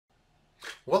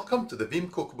Welcome to the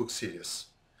Veeam Cookbook series.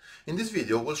 In this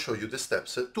video, we'll show you the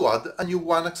steps to add a new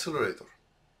WAN Accelerator.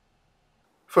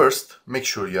 First, make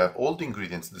sure you have all the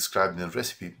ingredients described in the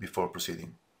recipe before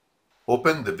proceeding.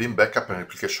 Open the Veeam Backup and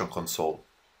Replication console.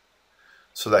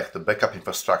 Select the Backup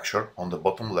Infrastructure on the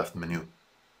bottom left menu.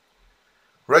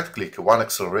 Right-click WAN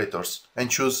Accelerators and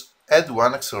choose Add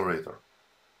WAN Accelerator.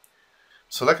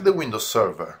 Select the Windows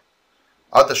server,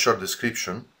 add a short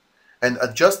description, and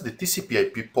adjust the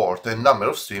TCP/IP port and number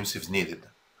of streams if needed.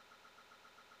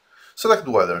 Select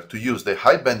whether to use the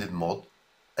high bandwidth mode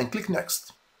and click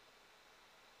Next.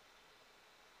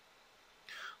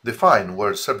 Define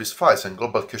where service files and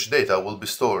global cache data will be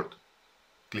stored.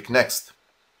 Click Next.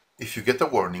 If you get a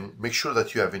warning, make sure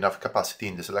that you have enough capacity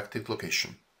in the selected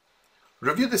location.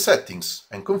 Review the settings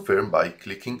and confirm by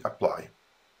clicking Apply.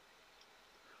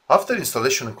 After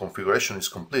installation and configuration is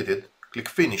completed, click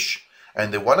Finish,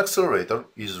 and the WAN Accelerator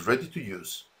is ready to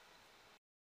use.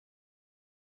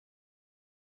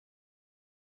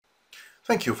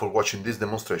 Thank you for watching this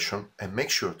demonstration, and make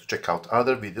sure to check out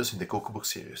other videos in the Cookbook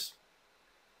series.